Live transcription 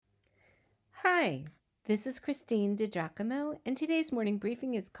Hi, this is Christine DiGiacomo, and today's morning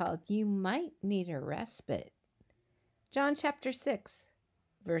briefing is called You Might Need a Respite. John chapter 6,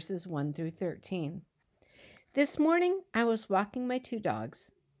 verses 1 through 13. This morning, I was walking my two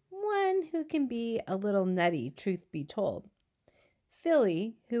dogs, one who can be a little nutty, truth be told.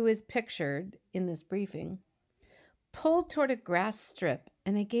 Philly, who is pictured in this briefing, pulled toward a grass strip,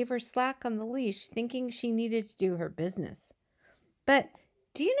 and I gave her slack on the leash, thinking she needed to do her business. But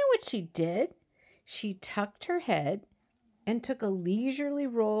do you know what she did? She tucked her head and took a leisurely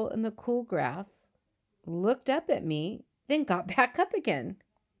roll in the cool grass, looked up at me, then got back up again.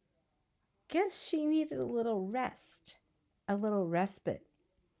 Guess she needed a little rest, a little respite.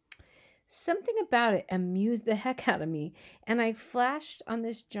 Something about it amused the heck out of me, and I flashed on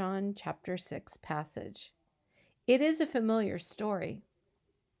this John chapter 6 passage. It is a familiar story.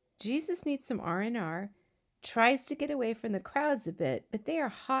 Jesus needs some R&R, tries to get away from the crowds a bit, but they are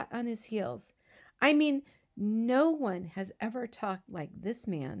hot on his heels. I mean, no one has ever talked like this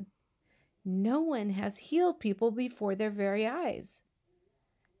man. No one has healed people before their very eyes.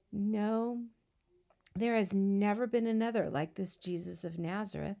 No, there has never been another like this Jesus of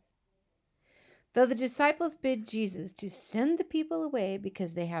Nazareth. Though the disciples bid Jesus to send the people away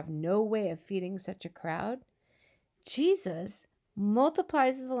because they have no way of feeding such a crowd, Jesus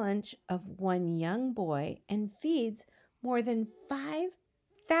multiplies the lunch of one young boy and feeds more than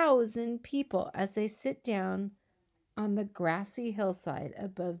 5,000 people as they sit down on the grassy hillside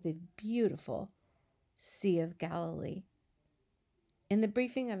above the beautiful Sea of Galilee. In the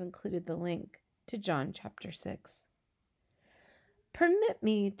briefing, I've included the link to John chapter 6. Permit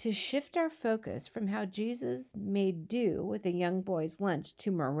me to shift our focus from how Jesus made do with a young boy's lunch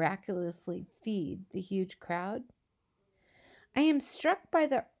to miraculously feed the huge crowd. I am struck by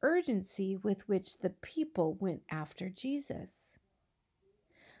the urgency with which the people went after Jesus.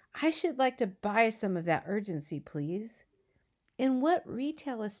 I should like to buy some of that urgency, please. In what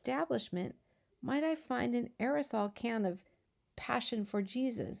retail establishment might I find an aerosol can of Passion for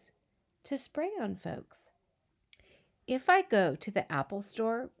Jesus to spray on folks? If I go to the Apple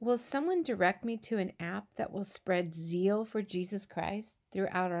store, will someone direct me to an app that will spread zeal for Jesus Christ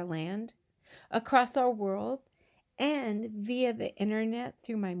throughout our land, across our world, and via the internet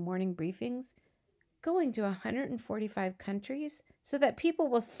through my morning briefings, going to 145 countries so that people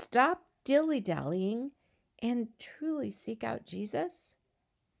will stop dilly-dallying and truly seek out Jesus?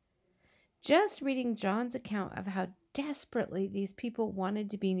 Just reading John's account of how desperately these people wanted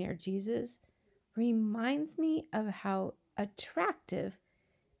to be near Jesus reminds me of how attractive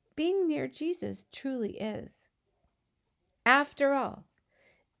being near Jesus truly is. After all,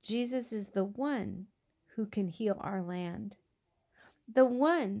 Jesus is the one who can heal our land, the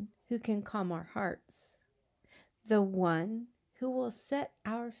one who can calm our hearts, the one who will set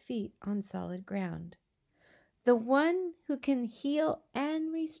our feet on solid ground, the one who can heal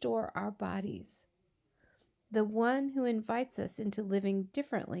and restore our bodies, the one who invites us into living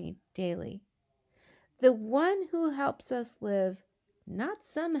differently daily, the one who helps us live not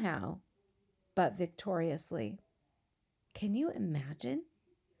somehow, but victoriously. Can you imagine?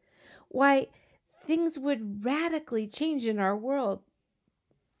 Why, things would radically change in our world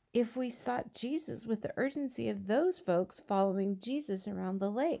if we sought Jesus with the urgency of those folks following Jesus around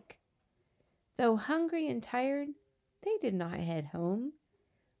the lake. Though hungry and tired, they did not head home,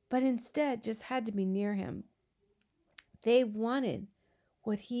 but instead just had to be near him. They wanted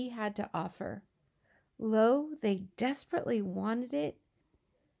what he had to offer. Lo, they desperately wanted it,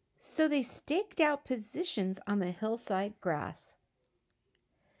 so they staked out positions on the hillside grass.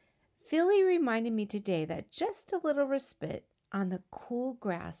 Philly reminded me today that just a little respite on the cool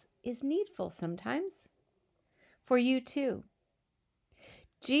grass is needful sometimes. For you too.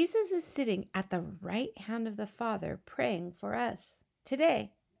 Jesus is sitting at the right hand of the Father praying for us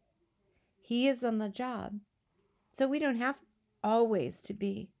today. He is on the job, so we don't have always to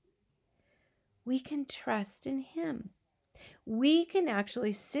be. We can trust in him. We can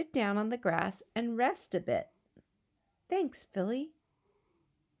actually sit down on the grass and rest a bit. Thanks, Philly.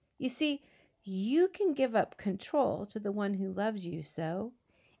 You see, you can give up control to the one who loves you so,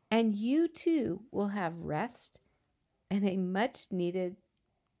 and you too will have rest and a much needed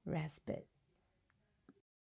respite.